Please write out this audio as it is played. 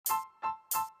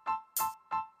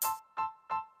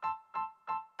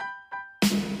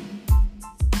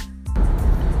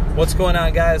What's going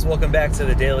on, guys? Welcome back to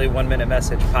the Daily 1 Minute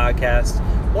Message podcast.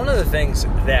 One of the things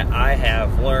that I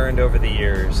have learned over the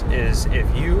years is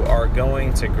if you are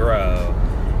going to grow,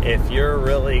 if you're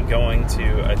really going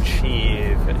to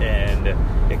achieve and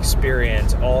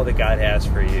experience all that God has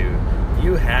for you,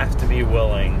 you have to be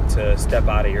willing to step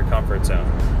out of your comfort zone.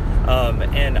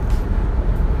 And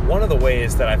one of the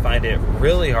ways that I find it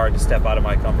really hard to step out of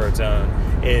my comfort zone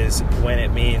is when it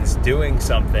means doing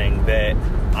something that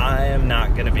I am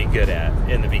not going to be good at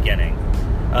in the beginning.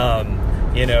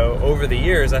 Over the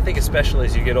years, I think especially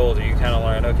as you get older, you kind of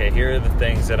learn, okay, here are the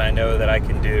things that I know that I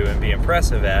can do and be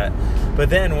impressive at. But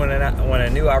then when a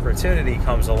new opportunity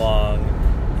comes along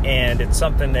and it's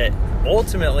something that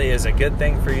ultimately is a good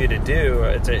thing for you to do,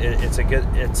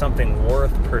 it's something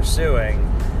worth pursuing.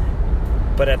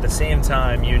 But at the same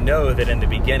time, you know that in the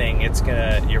beginning,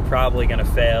 you're probably gonna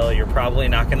fail. You're probably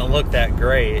not gonna look that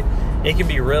great. It can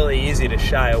be really easy to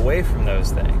shy away from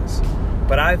those things.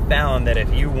 But I've found that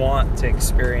if you want to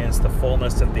experience the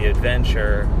fullness of the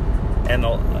adventure and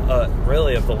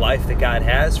really of the life that God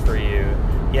has for you,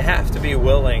 you have to be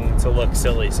willing to look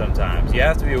silly sometimes. You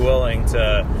have to be willing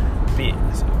to be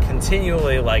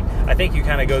continually, I think you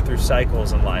kind of go through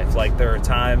cycles in life. Like, there are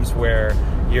times where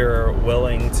you're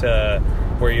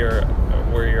where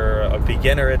you're a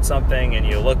beginner at something and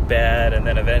you look bad, and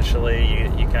then eventually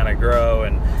you kind of grow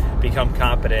and become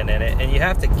competent in it, and you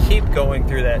have to keep going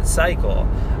through that cycle.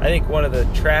 I think one of the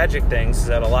tragic things is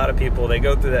that a lot of people, they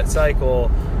go through that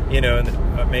cycle,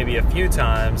 maybe a few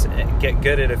times, and get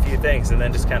good at a few things, and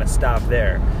then just kind of stop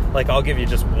there. I'll give you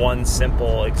just one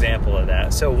simple example of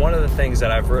that. So one of the things that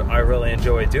I really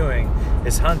enjoy doing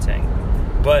is hunting,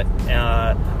 but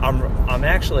I'm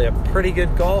actually a pretty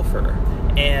good golfer.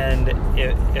 And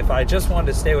if I just wanted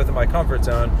to stay within my comfort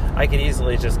zone, I could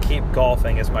easily just keep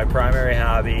golfing as my primary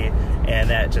hobby, and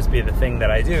that just be the thing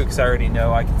that I do, because I already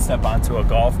know I can step onto a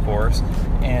golf course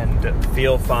and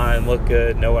feel fine, look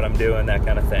good, know what I'm doing, that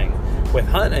kind of thing. With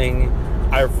hunting,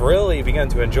 I've really begun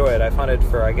to enjoy it. I've hunted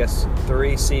for,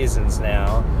 3 seasons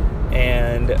now,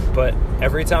 but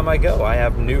every time I go, I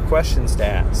have new questions to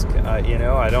ask.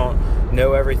 I don't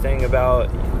know everything about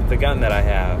the gun that I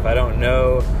have. I don't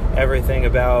know everything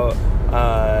about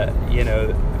how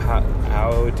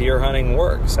deer hunting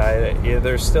works.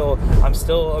 I'm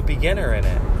still a beginner in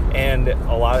it, and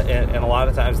a lot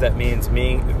of times that means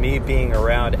me being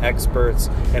around experts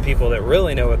and people that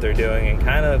really know what they're doing, and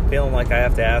kind of feeling like I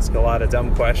have to ask a lot of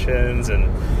dumb questions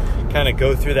and kind of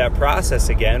go through that process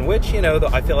again, which,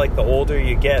 I feel like the older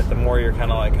you get, the more you're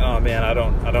kind of like, oh man, I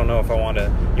don't know if I want to.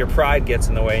 Your pride gets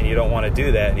in the way and you don't want to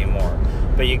do that anymore.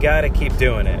 But you got to keep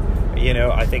doing it.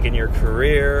 I think in your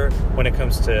career, when it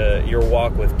comes to your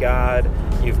walk with God,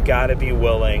 you've got to be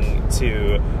willing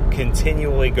to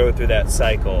continually go through that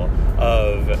cycle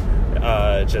of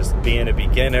just being a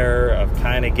beginner, of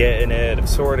kind of getting it, of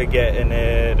sort of getting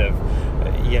it, and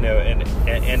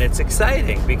it's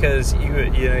exciting because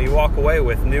you walk away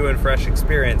with new and fresh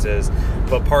experiences.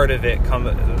 But part of it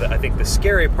I think the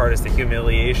scary part is the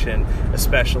humiliation,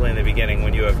 especially in the beginning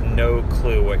when you have no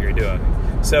clue what you're doing.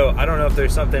 So I don't know if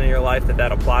there's something in your life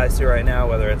that applies to right now,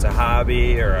 whether it's a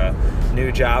hobby or a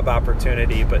new job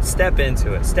opportunity, but step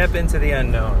into it. Step into the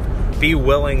unknown. Be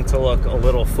willing to look a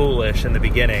little foolish in the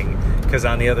beginning, because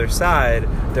on the other side,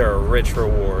 there are rich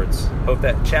rewards. Hope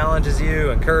that challenges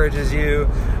you, encourages you.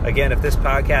 Again, if this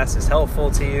podcast is helpful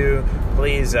to you,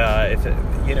 please,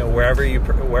 wherever you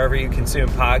consume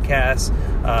podcasts,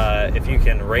 if you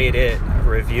can rate it,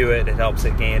 review it, it helps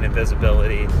it gain in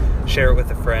visibility. Share it with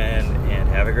a friend, and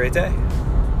have a great day.